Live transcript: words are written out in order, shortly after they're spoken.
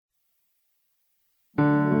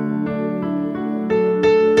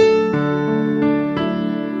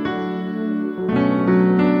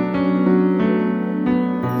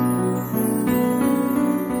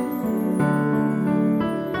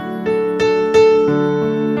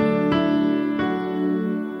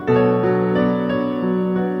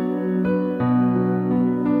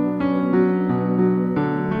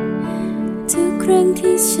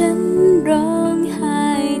ฉันร้องไห้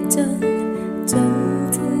จน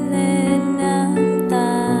ทะเลน้ำต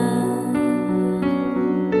า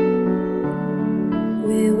เว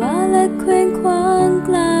วาและเคว้งคว้างก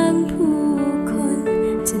ลางผู้คน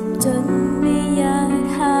เจ็บจนไม่อยาก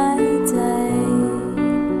หายใจ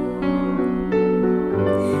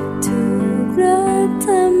ถูกรักท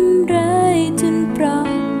ำร้ายจนเปราะ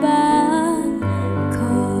บางข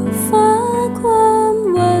อฟ้าความ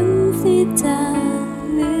หวังสิจาง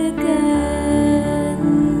เหลือเกิน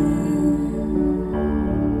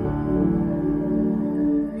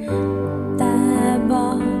แต่บอ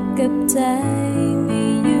กกับใจไม่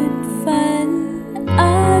หยุดฝันอ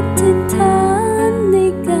ธิษฐานใน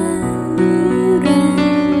การนิรันดร์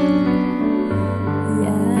อ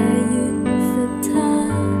ย่าหยุดศรัทธา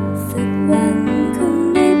สักวันคง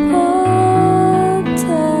ได้พบเธ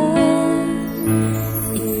อ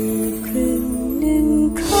อีกครึ่งหนึ่ง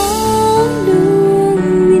ของดวง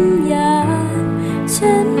วิญญาณ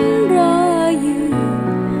ฉันรออยู่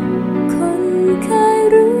คนเคย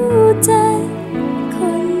รู้ใจค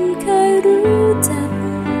นเคยรู้จัก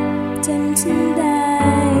จำฉันได้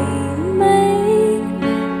ไหม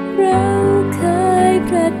เราเคยพ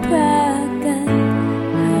ลัดพรากกัน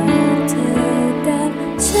หากเธอกับ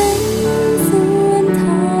ฉันสวนท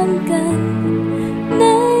างกันใน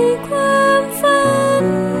ความฝัน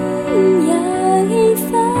อยากให้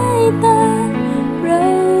สายตาเรา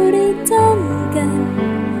ได้จ้องกัน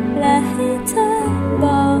และให้เธอบ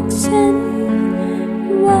อกฉัน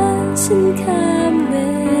ว่าฉันข้ามเว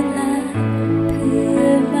ลาเพื่อ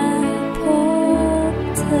มาพบ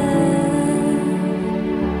เธอ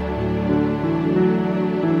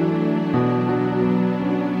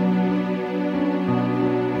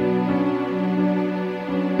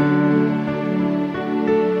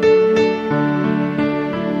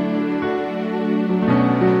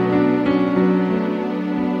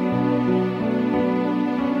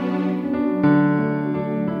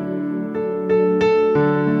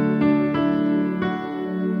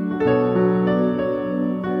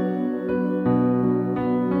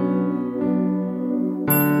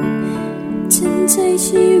ฉันใช้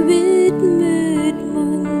ชีวิตมืดม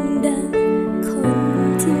นดังคน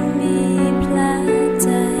ที่มีพลาดใจ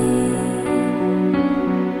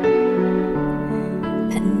แ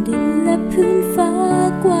ผ่นดินและพื้นฟ้า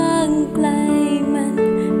กว้างไกลมัน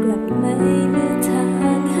กลับไม่เหลือทา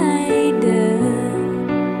งให้เดิน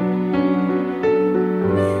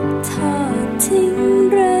ทอดทิ้ง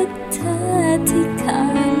รักเธอที่ข้า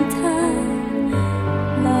งทาง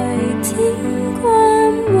ปล่อยทิ้งควา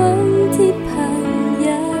มหวังที่พัง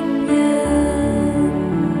ยับเยิน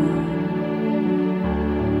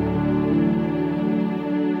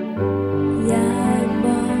อยากบ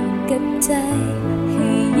อกกับใจให้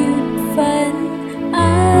หยุดฝันอ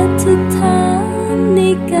ธิษฐานใน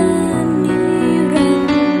การนิรัน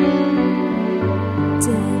ดร์เ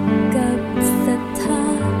จ็บกับศรัทธา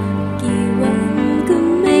กี่วันก็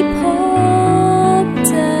ไม่พบเ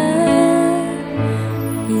จอ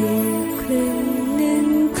อีกครึ่งหนึ่ง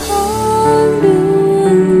ของดว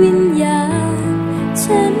งวิญญาณ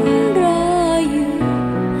ฉันรออยู่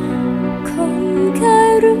คนเค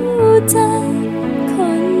ยรู้ใจค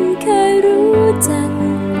นเคยรู้จัก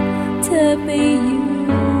เธอไปอยู่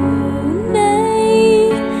ไหน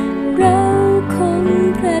เราคง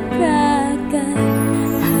พลัดพรากกัน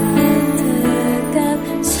หากเธอกับ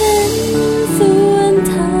ฉันสวน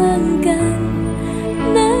ทางกัน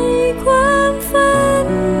ในความฝัน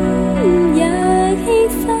อยากให้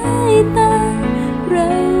สายตาเร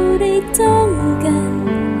าได้จ้องกัน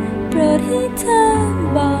โปรดให้เธอ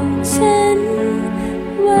บอกฉัน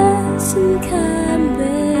ว่าฉันข้า